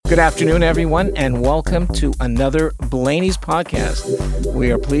Good afternoon, everyone, and welcome to another Blaney's podcast. We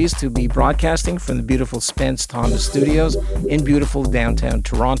are pleased to be broadcasting from the beautiful Spence Thomas Studios in beautiful downtown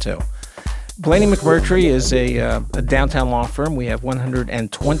Toronto. Blaney McMurtry is a downtown law firm. We have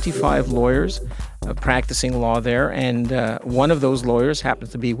 125 lawyers practicing law there, and one of those lawyers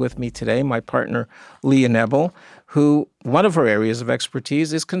happens to be with me today, my partner, Leah Nebel, who one of her areas of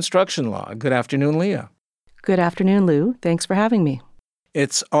expertise is construction law. Good afternoon, Leah. Good afternoon, Lou. Thanks for having me.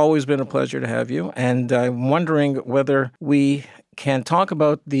 It's always been a pleasure to have you, and I'm wondering whether we can talk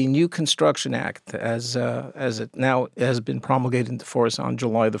about the new Construction Act as it now has been promulgated into force on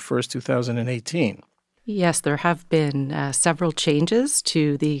July the 1st, 2018. Yes, there have been several changes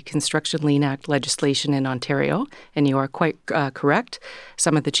to the Construction Lien Act legislation in Ontario, and you are quite correct.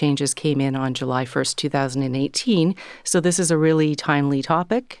 Some of the changes came in on July 1st, 2018, so this is a really timely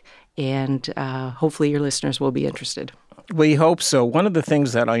topic, and hopefully your listeners will be interested. We hope so. One of the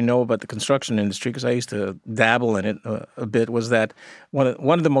things that I know about the construction industry, because I used to dabble in it a bit, was that one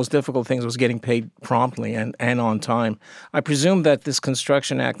of the most difficult things was getting paid promptly and on time. I presume that this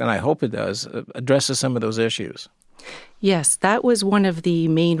Construction Act, and I hope it does, addresses some of those issues. Yes, that was one of the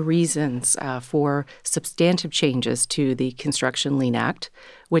main reasons for substantive changes to the Construction Lien Act,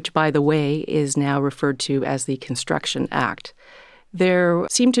 which, by the way, is now referred to as the Construction Act. There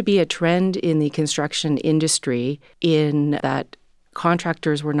seemed to be a trend in the construction industry in that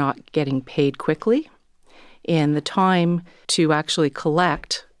contractors were not getting paid quickly, and the time to actually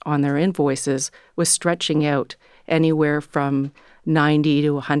collect on their invoices was stretching out anywhere from 90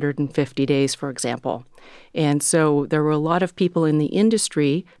 to 150 days, for example. And so there were a lot of people in the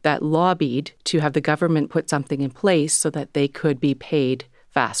industry that lobbied to have the government put something in place so that they could be paid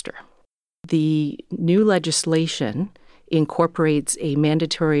faster. The new legislation incorporates a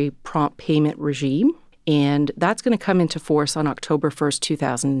mandatory prompt payment regime, and that's going to come into force on October 1st,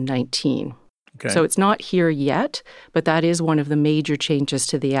 2019. Okay. So it's not here yet, but that is one of the major changes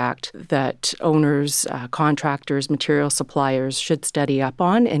to the Act that owners, contractors, material suppliers should study up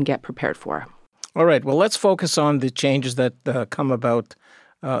on and get prepared for. All right. Well, let's focus on the changes that came about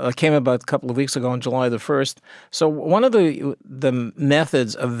a couple of weeks ago on July the 1st. So one of the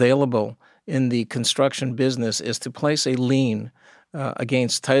methods available in the construction business is to place a lien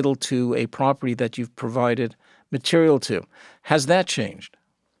against title to a property that you've provided material to. Has that changed?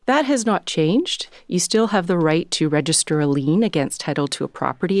 That has not changed. You still have the right to register a lien against title to a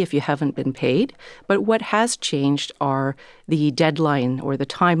property if you haven't been paid. But what has changed are the deadline or the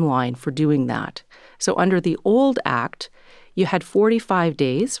timeline for doing that. So under the old Act, you had 45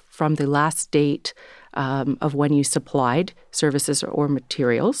 days from the last date of when you supplied services or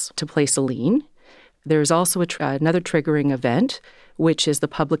materials to place a lien. There's also another triggering event, which is the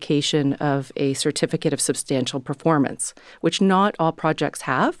publication of a certificate of substantial performance, which not all projects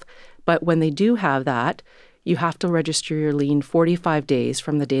have, but when they do have that, you have to register your lien 45 days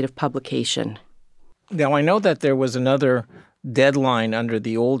from the date of publication. Now, I know that there was another deadline under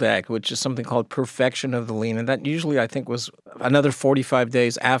the old Act, which is something called perfection of the lien, and that usually, I think, was another 45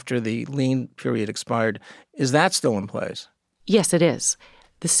 days after the lien period expired. Is that still in place? Yes, it is.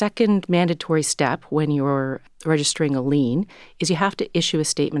 The second mandatory step when you're registering a lien is you have to issue a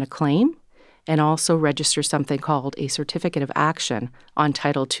statement of claim and also register something called a certificate of action on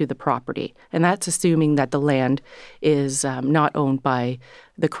title to the property. And that's assuming that the land is not owned by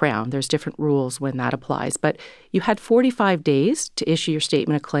the Crown. There's different rules when that applies. But you had 45 days to issue your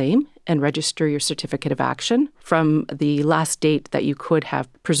statement of claim and register your certificate of action from the last date that you could have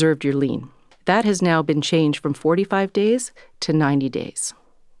preserved your lien. That has now been changed from 45 days to 90 days.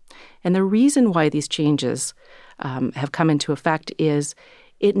 And the reason why these changes have come into effect is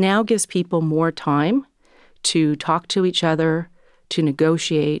it now gives people more time to talk to each other, to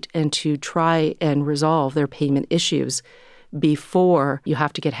negotiate, and to try and resolve their payment issues before you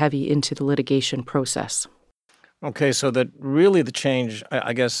have to get heavy into the litigation process. Okay, so that really the change,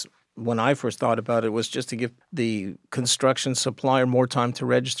 I guess, when I first thought about it, was just to give the construction supplier more time to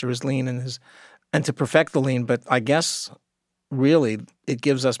register his lien and to perfect the lien. But I guess really it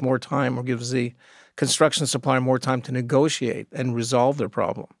gives us more time, or gives the construction supplier more time to negotiate and resolve their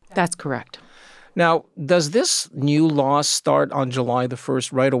problem. That's correct. Now, does this new law start on July the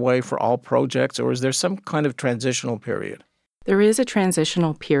 1st right away for all projects, or is there some kind of transitional period? There is a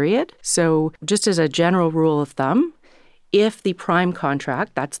transitional period. So just as a general rule of thumb, if the prime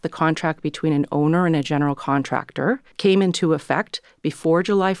contract, that's the contract between an owner and a general contractor, came into effect before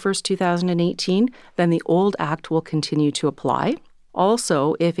July 1st, 2018, then the old Act will continue to apply.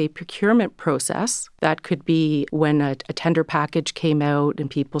 Also, if a procurement process, that could be when a tender package came out and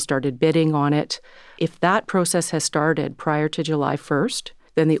people started bidding on it, if that process has started prior to July 1st,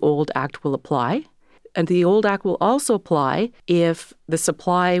 then the old act will apply. And the old act will also apply if the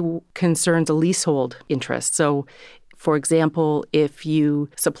supply concerns a leasehold interest. So, for example, if you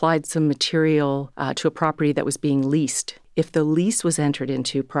supplied some material to a property that was being leased, if the lease was entered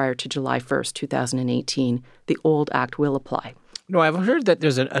into prior to July 1st, 2018, the old act will apply. No, I've heard that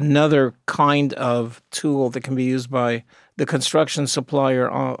there's another kind of tool that can be used by the construction supplier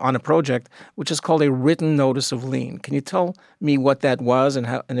on a project, which is called a written notice of lien. Can you tell me what that was and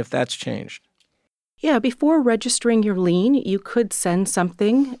if that's changed? Yeah, before registering your lien, you could send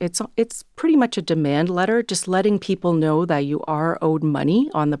something. It's pretty much a demand letter, just letting people know that you are owed money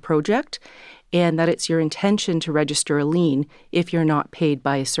on the project and that it's your intention to register a lien if you're not paid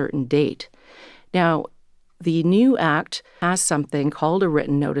by a certain date. Now, the new act has something called a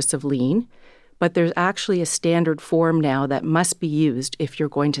written notice of lien, but there's actually a standard form now that must be used if you're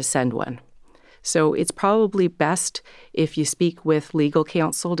going to send one. So it's probably best if you speak with legal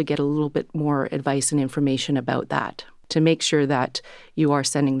counsel to get a little bit more advice and information about that, to make sure that you are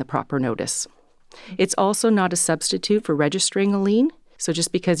sending the proper notice. It's also not a substitute for registering a lien. So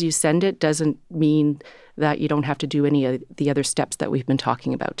just because you send it doesn't mean that you don't have to do any of the other steps that we've been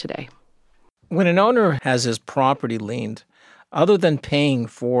talking about today. When an owner has his property liened, other than paying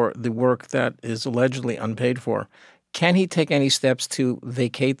for the work that is allegedly unpaid for, can he take any steps to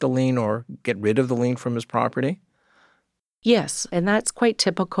vacate the lien or get rid of the lien from his property? Yes, and that's quite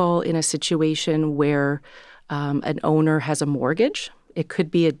typical in a situation where an owner has a mortgage. It could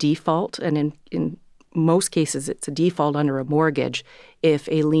be a default, and in most cases it's a default under a mortgage if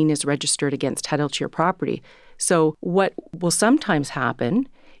a lien is registered against title to your property. So what will sometimes happen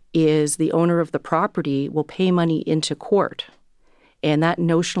is the owner of the property will pay money into court, and that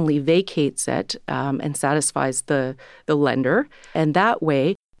notionally vacates it and satisfies the lender. And that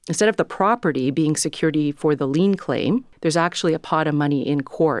way, instead of the property being security for the lien claim, there's actually a pot of money in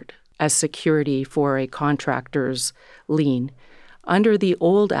court as security for a contractor's lien. Under the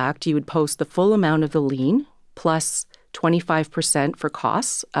old act, you would post the full amount of the lien plus 25% for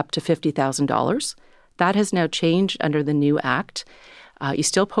costs up to $50,000. That has now changed under the new act. You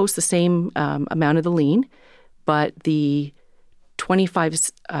still post the same amount of the lien, but the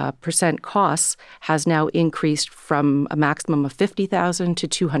 25% costs has now increased from a maximum of $50,000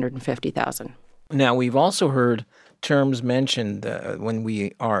 to $250,000. Now, we've also heard terms mentioned when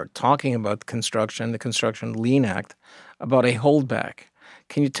we are talking about the Construction Lien Act, about a holdback.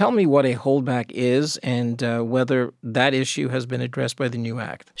 Can you tell me what a holdback is and whether that issue has been addressed by the new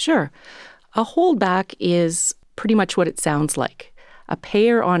act? Sure. A holdback is pretty much what it sounds like. A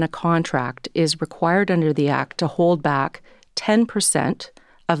payer on a contract is required under the act to hold back 10%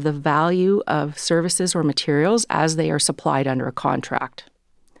 of the value of services or materials as they are supplied under a contract.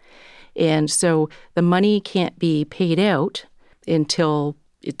 And so the money can't be paid out until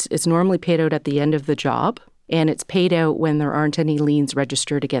it's normally paid out at the end of the job, and it's paid out when there aren't any liens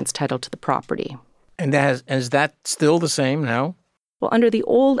registered against title to the property. And is that still the same now? Well, under the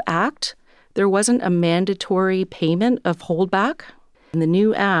old act, there wasn't a mandatory payment of holdback. In the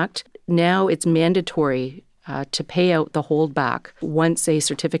new act, now it's mandatory to pay out the holdback once a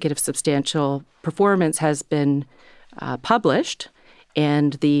certificate of substantial performance has been published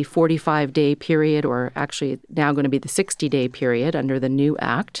and the 45-day period, or actually now going to be the 60-day period under the new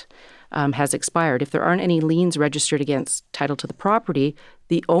act, has expired. If there aren't any liens registered against title to the property,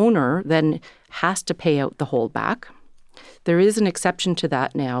 the owner then has to pay out the holdback. There is an exception to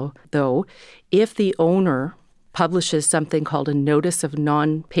that now, though. If the owner publishes something called a notice of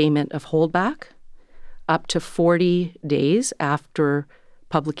non-payment of holdback, up to 40 days after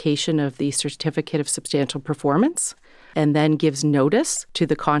publication of the certificate of substantial performance, and then gives notice to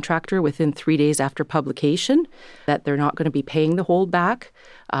the contractor within 3 days after publication that they're not going to be paying the holdback,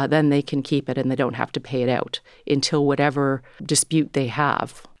 then they can keep it and they don't have to pay it out until whatever dispute they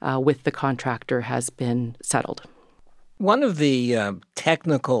have with the contractor has been settled. One of the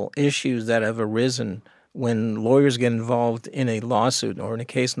technical issues that have arisen when lawyers get involved in a lawsuit or in a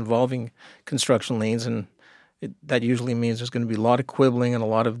case involving construction liens, and that usually means there's going to be a lot of quibbling and a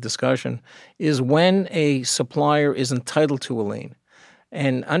lot of discussion, is when a supplier is entitled to a lien.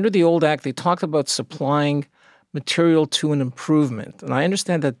 And under the old act, they talked about supplying material to an improvement. And I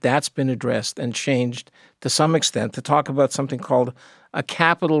understand that that's been addressed and changed to some extent to talk about something called a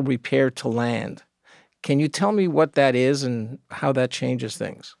capital repair to land. Can you tell me what that is and how that changes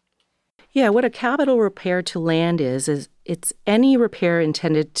things? Yeah, what a capital repair to land is it's any repair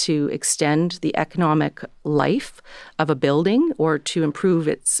intended to extend the economic life of a building or to improve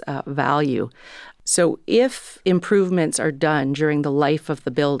its value. So if improvements are done during the life of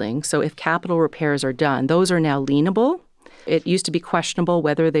the building, so if capital repairs are done, those are now lienable. It used to be questionable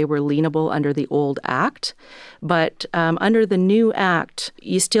whether they were lienable under the old Act, but under the new Act,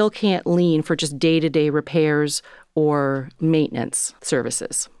 you still can't lien for just day-to-day repairs or maintenance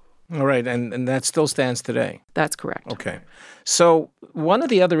services. All right, and that still stands today. That's correct. Okay. So one of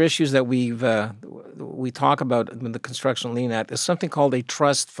the other issues that we talk about in the Construction Lien Act is something called a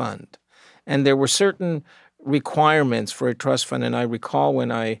trust fund. And there were certain requirements for a trust fund. And I recall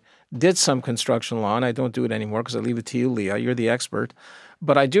when I did some construction law, and I don't do it anymore because I leave it to you, Leah. You're the expert.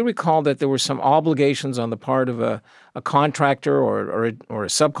 But I do recall that there were some obligations on the part of a contractor or a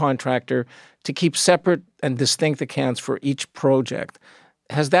subcontractor to keep separate and distinct accounts for each project.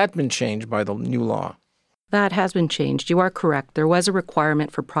 Has that been changed by the new law? That has been changed. You are correct. There was a requirement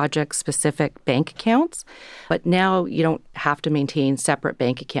for project-specific bank accounts, but now you don't have to maintain separate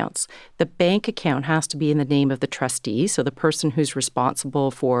bank accounts. The bank account has to be in the name of the trustee, so the person who's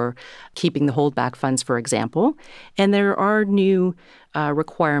responsible for keeping the holdback funds, for example. And there are new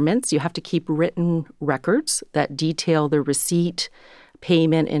requirements. You have to keep written records that detail the receipt,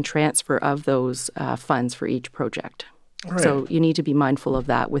 payment, and transfer of those funds for each project. Right. So you need to be mindful of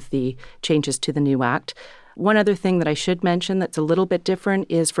that with the changes to the new Act. One other thing that I should mention that's a little bit different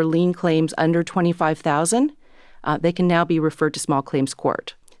is for lien claims under $25,000, they can now be referred to small claims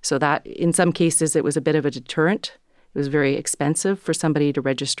court. So that, in some cases, it was a bit of a deterrent. It was very expensive for somebody to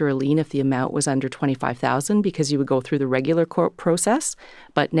register a lien if the amount was under $25,000 because you would go through the regular court process.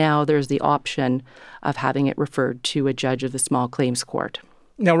 But now there's the option of having it referred to a judge of the small claims court.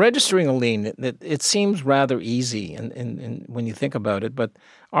 Now, registering a lien, it seems rather easy and when you think about it, but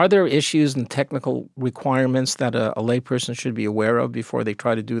are there issues and technical requirements that a layperson should be aware of before they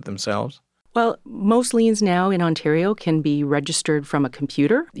try to do it themselves? Well, most liens now in Ontario can be registered from a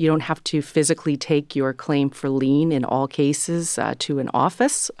computer. You don't have to physically take your claim for lien in all cases to an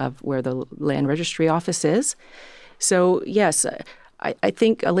office of where the land registry office is. So, yes, I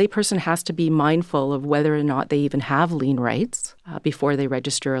think a layperson has to be mindful of whether or not they even have lien rights before they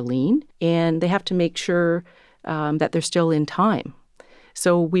register a lien, and they have to make sure that they're still in time.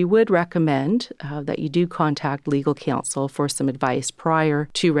 So we would recommend that you do contact legal counsel for some advice prior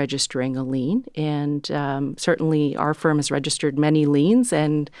to registering a lien. And certainly our firm has registered many liens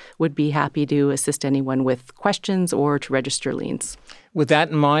and would be happy to assist anyone with questions or to register liens. With that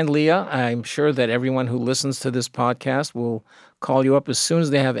in mind, Leah, I'm sure that everyone who listens to this podcast will call you up as soon as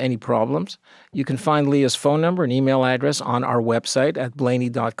they have any problems. You can find Leah's phone number and email address on our website at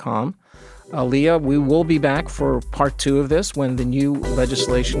blaney.com. Leah, we will be back for part 2 of this when the new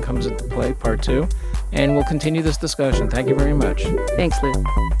legislation comes into play, part 2, and we'll continue this discussion. Thank you very much. Thanks, Lou.